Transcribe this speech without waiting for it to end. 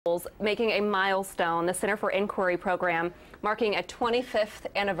making a milestone, the Center for Inquiry program marking a 25th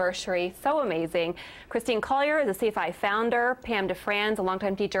anniversary. So amazing. Christine Collier is a CFI founder. Pam DeFranz, a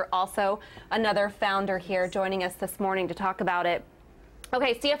longtime teacher, also another founder here, joining us this morning to talk about it.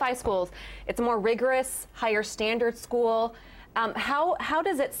 Okay, CFI schools, it's a more rigorous, higher standard school. How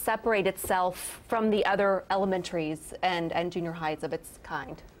does it separate itself from the other elementaries and junior highs of its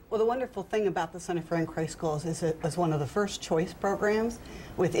kind? Well, the wonderful thing about the Center for Inquiry Schools is it was one of the first choice programs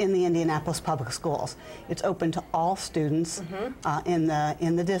within the Indianapolis Public Schools. It's open to all students in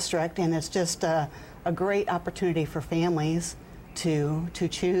the district, and it's just a great opportunity for families to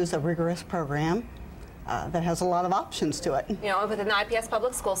choose a rigorous program that has a lot of options to it. You know, with an IPS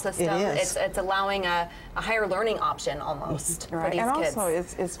public school system, it's allowing a higher learning option almost for these kids. And also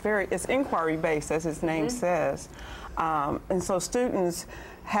it's inquiry based, as its name says, and so students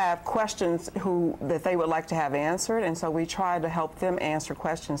have questions that they would like to have answered, and so we try to help them answer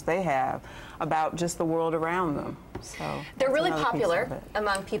questions they have about just the world around them. So they're really popular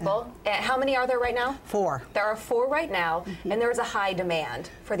among people. How many are there right now? 4. There are 4 right now, and there's a high demand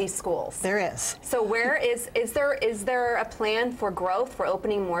for these schools. There is. So where is there a plan for growth, for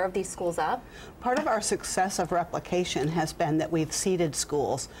opening more of these schools up? Part of our success of replication has been that we've seeded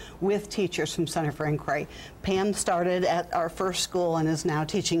schools with teachers from Center for Inquiry. Pam started at our first school and is now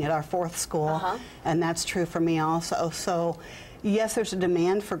teaching at our 4th school, and that's true for me also. So yes, there's a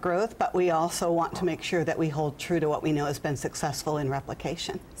demand for growth, but we also want to make sure that we hold true to what we know has been successful in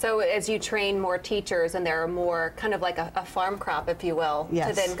replication. So as you train more teachers and there are more, kind of like a farm crop, if you will,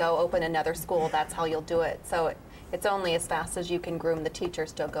 to then go open another school, that's how you'll do it. So it's only as fast as you can groom the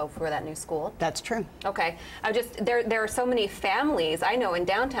teachers to go for that new school. That's true. Okay. There are so many families I know in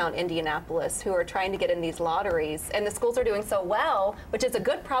downtown Indianapolis who are trying to get in these lotteries, and the schools are doing so well, which is a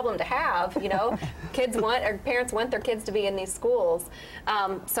good problem to have. You know, parents want their kids to be in these schools.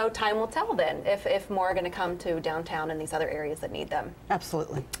 So time will tell then if more are going to come to downtown and these other areas that need them.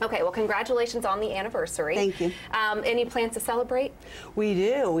 Absolutely. Okay. Well, congratulations on the anniversary. Thank you. Any plans to celebrate? We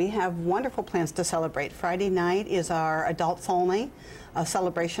do. We have wonderful plans to celebrate. Friday night is our adults only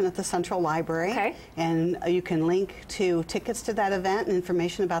celebration at the Central Library, and you can link to tickets to that event and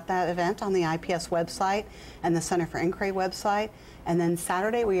information about that event on the IPS website and the Center for Inquiry website. And then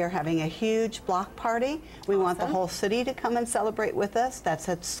Saturday we are having a huge block party. We want the whole city to come and celebrate with us. That's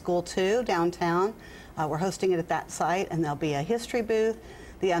at School 2 downtown. We're hosting it at that site, and there'll be a history booth,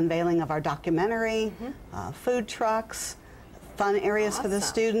 the unveiling of our documentary, food trucks, fun areas for the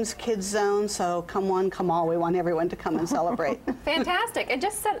students, kids zone. So come one, come all. We want everyone to come and celebrate. Fantastic. And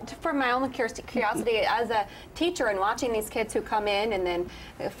just for my own curiosity, as a teacher and watching these kids who come in and then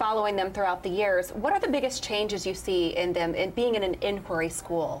following them throughout the years, what are the biggest changes you see in them in being in an inquiry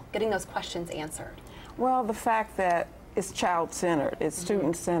school, getting those questions answered? Well, the fact that it's child-centered, it's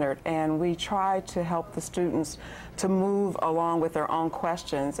student-centered, and we try to help the students to move along with their own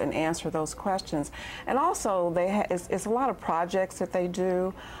questions and answer those questions. And also, it's a lot of projects that they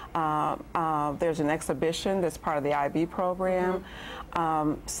do. There's an exhibition that's part of the IB program.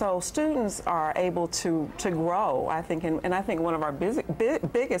 So students are able to grow, I think, and I think one of our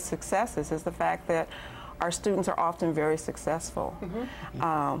biggest successes is the fact that our students are often very successful.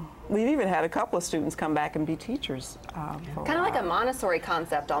 We've even had a couple of students come back and be teachers. Kind of like a Montessori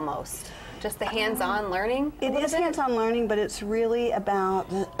concept almost. Just the hands-on learning? It is hands-on learning, but it's really about,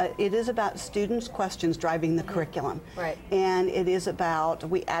 it is about students' questions driving the curriculum. Right. And it is about,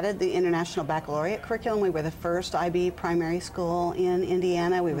 we added the International Baccalaureate curriculum. We were the first IB primary school in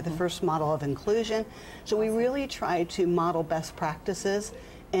Indiana. We were the first model of inclusion. So we really tried to model best practices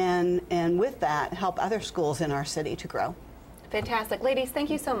and with that, help other schools in our city to grow. Fantastic. Ladies, thank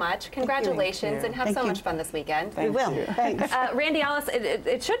you so much. Congratulations, and have so much fun this weekend. We will. Thanks. Randy Ellis,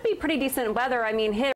 it should be pretty decent weather. I mean,